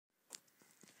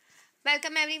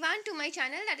Welcome everyone to my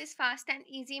channel, that is Fast and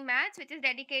Easy Maths, which is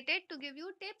dedicated to give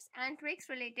you tips and tricks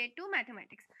related to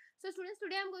mathematics. So students,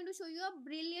 today I'm going to show you a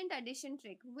brilliant addition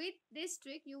trick. With this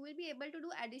trick you will be able to do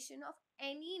addition of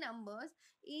any numbers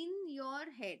in your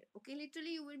head. Okay,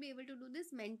 literally you will be able to do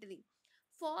this mentally.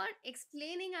 For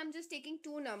explaining, I'm just taking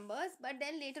two numbers, but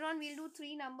then later on we'll do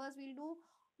three numbers. We'll do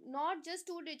not just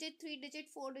two digit, three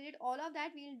digit, four digit, all of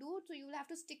that we'll do. So you will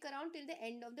have to stick around till the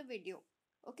end of the video.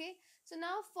 Okay, so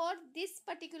now for this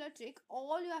particular trick,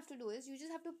 all you have to do is you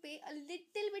just have to pay a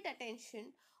little bit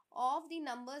attention of the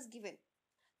numbers given.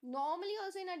 Normally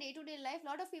also in our day-to-day life,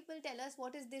 lot of people tell us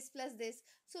what is this plus this.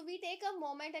 So we take a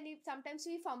moment and sometimes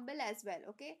we fumble as well.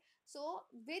 Okay, so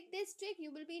with this trick you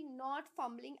will be not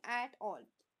fumbling at all.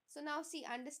 So now see,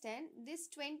 understand this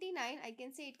 29, I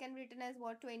can say it can be written as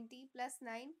what, 20 plus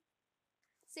 9.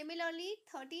 Similarly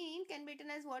 13 can be written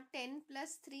as what, 10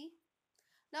 plus 3.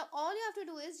 Now all you have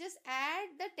to do is just add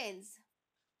the tens.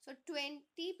 So 20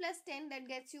 plus 10, that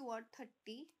gets you what,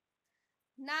 30.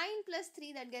 9 plus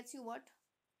 3, that gets you what,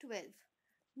 12.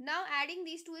 Now adding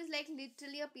these two is like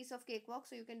literally a piece of cakewalk.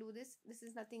 So you can do this. This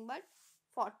is nothing but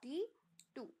 42.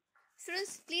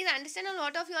 Students, please understand, a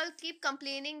lot of you all keep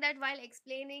complaining that while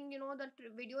explaining, the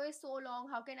video is so long.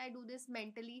 How can I do this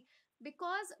mentally?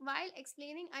 Because while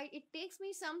explaining, it takes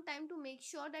me some time to make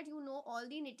sure that you know all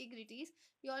the nitty gritties.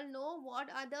 You all know what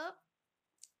are the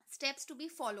steps to be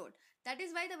followed. That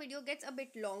is why the video gets a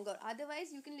bit longer.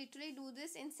 Otherwise you can literally do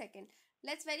this in second.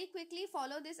 Let's very quickly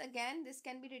follow this again. This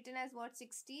can be written as what,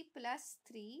 60 plus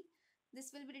 3.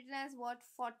 This will be written as what,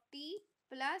 40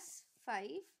 plus 5.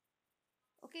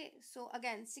 Okay, so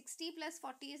again 60 plus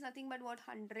 40 is nothing but what,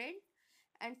 100,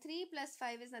 and 3 plus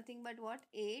 5 is nothing but what,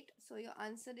 8. So your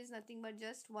answer is nothing but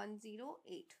just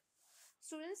 108.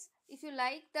 Students, if you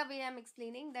like the way I'm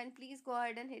explaining, then please go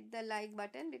ahead and hit the like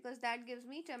button, because that gives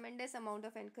me tremendous amount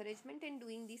of encouragement in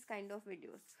doing these kind of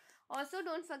videos. Also,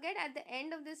 don't forget, at the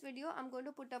end of this video I'm going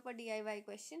to put up a DIY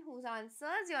question whose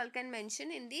answers you all can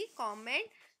mention in the comment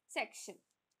section.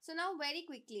 So now very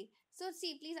quickly, so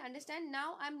see, please understand,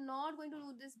 now I'm not going to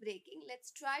do this breaking.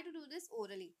 Let's try to do this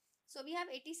orally. So we have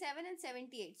 87 and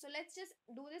 78. So let's just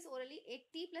do this orally.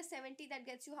 80 plus 70, that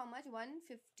gets you how much?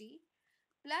 150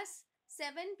 plus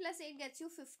 7 plus 8 gets you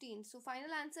 15. So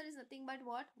final answer is nothing but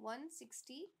what?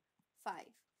 165.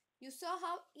 You saw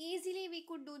how easily we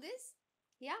could do this?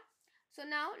 Yeah. So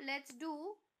now let's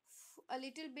do a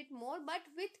little bit more, but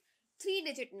with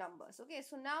 3-digit numbers. Okay.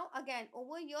 So now again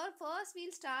over here, first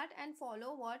we'll start and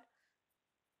follow what?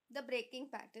 The breaking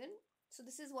pattern. So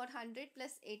this is what, 100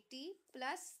 plus 80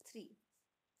 plus 3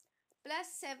 plus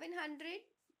 700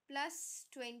 plus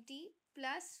 20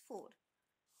 plus 4.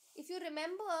 If you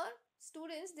remember,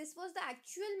 students, this was the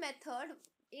actual method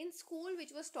in school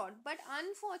which was taught, but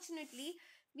unfortunately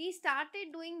we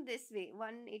started doing this way,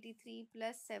 183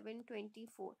 plus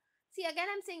 724. See, again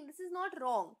I'm saying this is not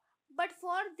wrong, but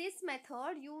for this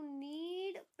method you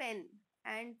need pen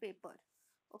and paper.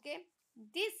 Okay,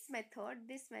 this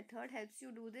method helps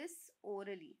you do this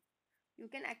orally. You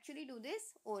can actually do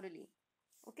this orally.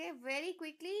 Okay, very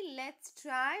quickly let's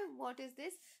try. What is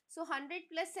this? So 100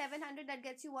 plus 700, that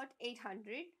gets you what?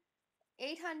 800.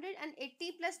 800 and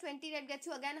 80 plus 20, that gets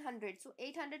you again 100. So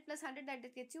 800 plus 100,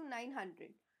 that gets you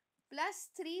 900. Plus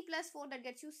 3 plus 4, that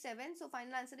gets you 7. So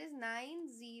final answer is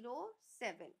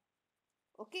 907.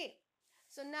 Okay,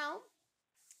 so now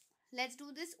let's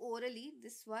do this orally.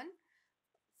 This one,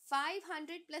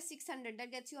 500 plus 600,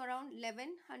 that gets you around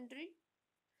 1100.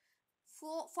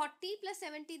 40 plus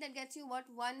 70, that gets you what?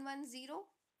 110.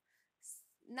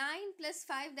 9 plus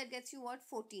 5, that gets you what?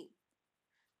 14.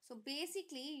 So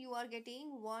basically you are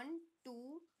getting 1,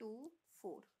 2, 2,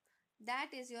 4. That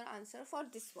is your answer for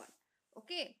this one.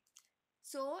 Okay.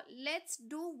 So let's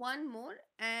do one more,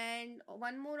 and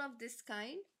one more of this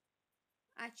kind.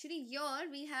 Actually here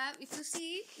we have, if you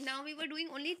see, now we were doing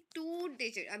only two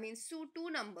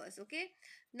numbers. Okay,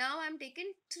 now I'm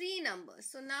taking three numbers.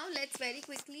 So now let's very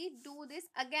quickly do this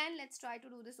again. Let's try to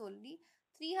do this only.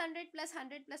 300 plus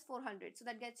 100 plus 400, so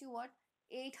that gets you what?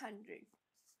 800.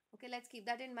 Okay, let's keep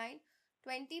that in mind.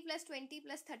 20 plus 20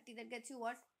 plus 30, that gets you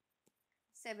what?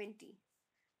 70.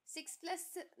 6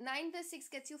 plus 9 plus 6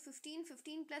 gets you 15.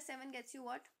 15 plus 7 gets you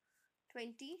what?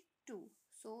 22.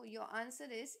 So your answer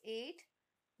is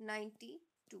 892.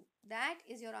 That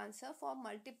is your answer for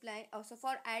multiplying, also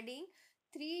for adding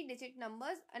 3-digit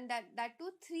numbers, and that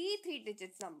to three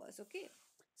digits numbers. Okay,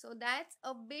 so that's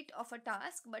a bit of a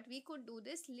task, but we could do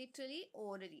this literally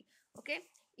orally. Okay,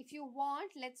 if you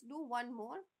want, let's do one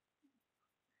more.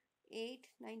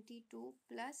 892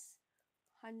 plus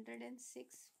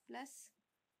 106 plus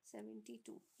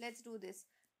 72. Let's do this.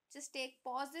 just take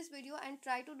pause this video and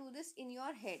try to do this in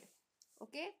your head.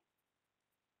 Okay.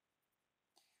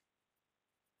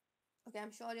 Okay,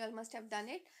 I'm sure you all must have done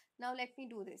it. Now let me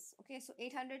do this. Okay, so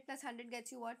 800 plus 100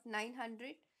 gets you what?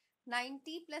 900.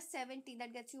 90 plus 70,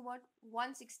 that gets you what?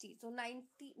 160. So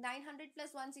 900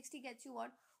 plus 160 gets you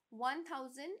what?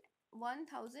 1000.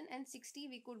 1060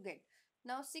 we could get.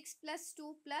 Now 6 plus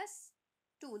 2 plus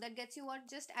 2, that gets you what?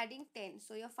 Just adding 10.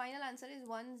 So your final answer is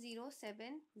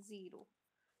 1070.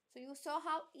 So you saw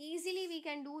how easily we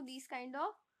can do these kind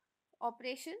of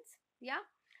operations. Yeah,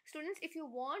 students, if you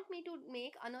want me to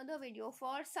make another video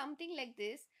for something like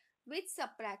this with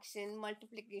subtraction,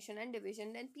 multiplication and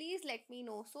division, then please let me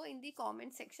know so in the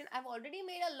comment section. I've already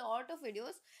made a lot of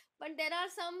videos, but there are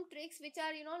some tricks which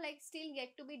are, like, still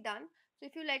yet to be done. So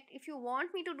if you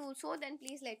want me to do so, then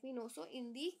please let me know so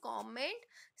in the comment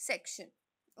section.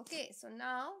 Okay, so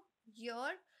now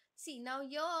here, see, now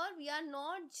here we are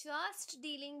not just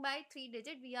dealing by 3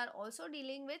 digit, we are also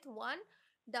dealing with one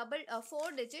double a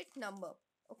 4 digit number.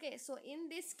 Okay, so in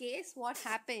this case what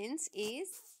happens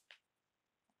is,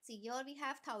 see, here we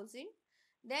have 1000,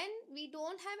 then we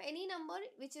don't have any number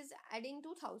which is adding to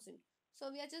 1000,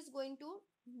 so we are just going to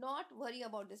not worry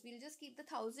about this. We'll just keep the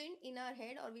 1000 in our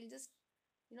head, or we'll just,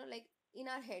 like, in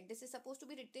our head this is supposed to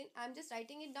be written. I'm just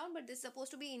writing it down, but this is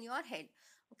supposed to be in your head.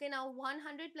 Okay, now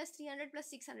 100 plus 300 plus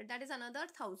 600, that is another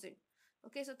 1000.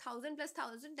 Okay, so 1000 plus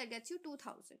 1000, that gets you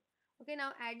 2000. Okay,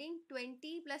 now adding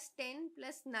 20 plus 10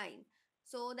 plus 9,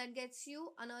 so that gets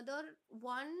you another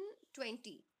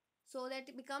 120, so that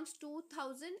it becomes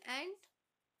 2000 and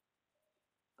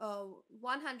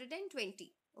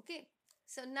 120. Okay,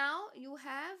 so now you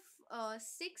have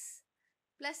 6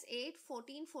 plus 8,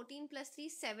 14, 14 plus 3,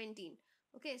 17.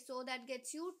 Okay, so that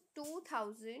gets you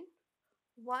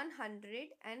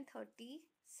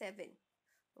 2137.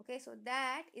 Okay, so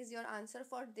that is your answer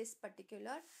for this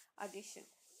particular addition.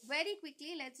 Very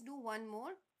quickly, let's do one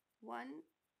more. One,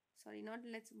 sorry, not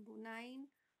let's do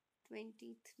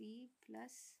 923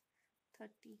 plus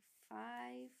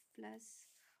 35 plus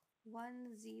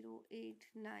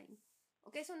 1089.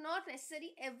 Okay, so not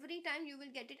necessary every time you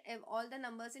will get it all the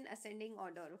numbers in ascending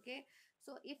order. Okay,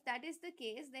 so if that is the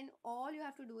case, then all you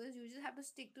have to do is you just have to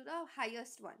stick to the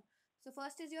highest one. So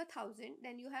first is your 1000,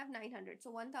 then you have 900,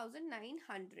 so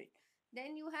 1900.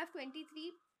 Then you have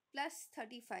 23 plus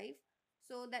 35,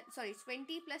 so that, sorry,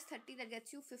 20 plus 30, that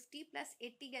gets you 50, plus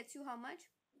 80 gets you how much?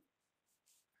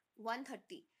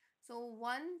 130. So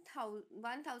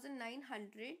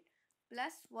 1900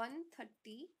 plus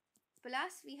 130,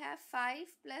 plus we have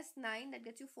 5 plus 9, that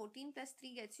gets you 14, plus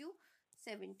 3 gets you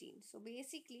 17. So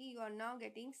basically you are now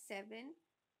getting 7,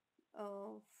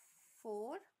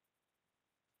 4,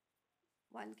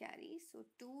 1 carry, so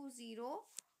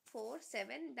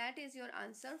 2047. That is your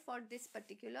answer for this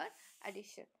particular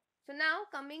addition. So now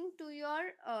coming to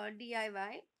your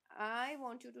DIY, I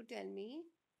want you to tell me,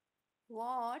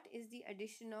 what is the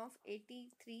addition of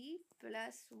 83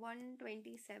 plus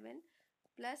 127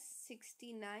 plus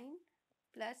 69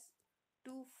 plus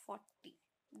 240?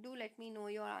 Do let me know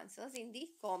your answers in the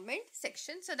comment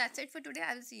section. So that's it for today.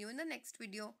 I will see you in the next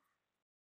video.